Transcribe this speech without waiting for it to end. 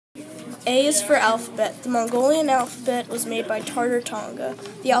A is for alphabet. The Mongolian alphabet was made by Tartar Tonga.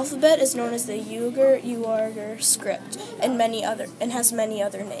 The alphabet is known as the Uyghur script and has many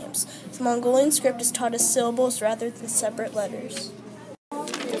other names. The Mongolian script is taught as syllables rather than separate letters.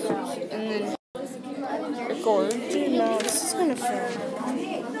 And then record. No, this is gonna film.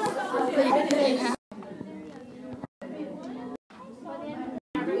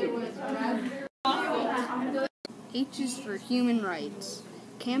 H is for human rights.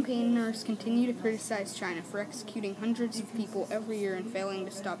 Campaigners continue to criticize China for executing hundreds of people every year and failing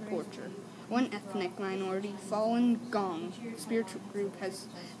to stop torture. One ethnic minority, Falun Gong spiritual group, has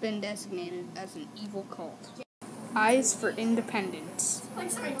been designated as an evil cult. I is for independence.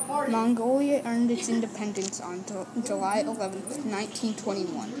 Mongolia earned its independence on July 11,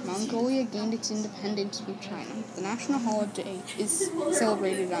 1921. Mongolia gained its independence from China. The national holiday is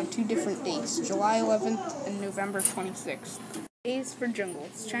celebrated on two different dates, July 11th and November 26th. A is for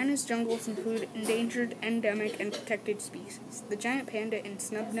jungles. China's jungles include endangered, endemic, and protected species. The giant panda and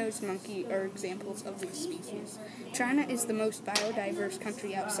snub-nosed monkey are examples of these species. China is the most biodiverse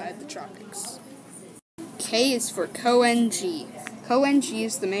country outside the tropics. K is for Ko-en-ji. Ko-en-ji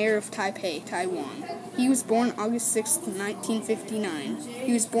is the mayor of Taipei, Taiwan. He was born August 6, 1959.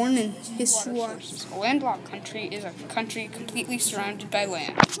 He was born in Hishuo. A landlocked country is a country completely surrounded by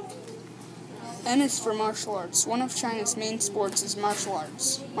land. N is for martial arts. One of China's main sports is martial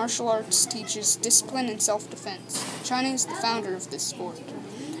arts. Martial arts teaches discipline and self-defense. China is the founder of this sport.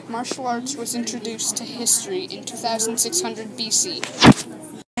 Martial arts was introduced to history in 2600 BC.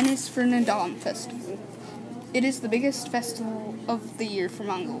 N is for Nadam Festival. It is the biggest festival of the year for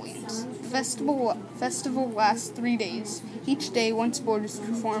Mongolians. The festival lasts 3 days. Each day, one sport is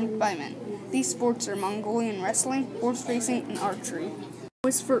performed by men. These sports are Mongolian wrestling, horse racing, and archery. O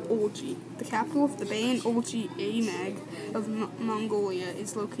is for Olji. The capital of the Bay and Olji Amag of Mongolia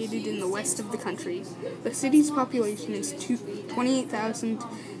is located in the west of the country. The city's population is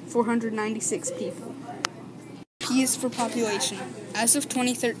 28,496 people. P is for population. As of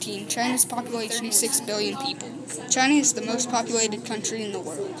 2013, China's population is 6 billion people. China is the most populated country in the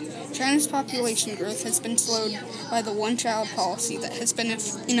world. China's population growth has been slowed by the one-child policy that has been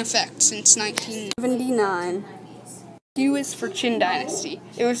in effect since 1979. Q is for Qin Dynasty.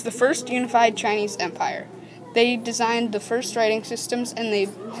 It was the first unified Chinese empire. They designed the first writing systems, and they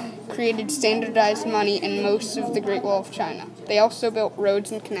created standardized money in most of the Great Wall of China. They also built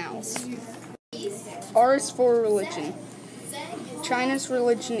roads and canals. R is for religion. China's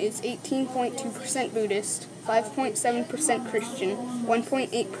religion is 18.2% Buddhist, 5.7% Christian,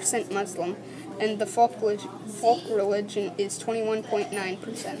 1.8% Muslim, and the folk religion is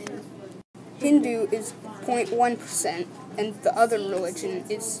 21.9%. Hindu is 0.1%, and the other religion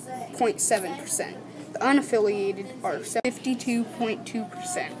is 0.7%. The unaffiliated are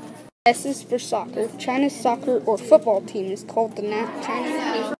 52.2%. S is for soccer. China's soccer or football team is called the China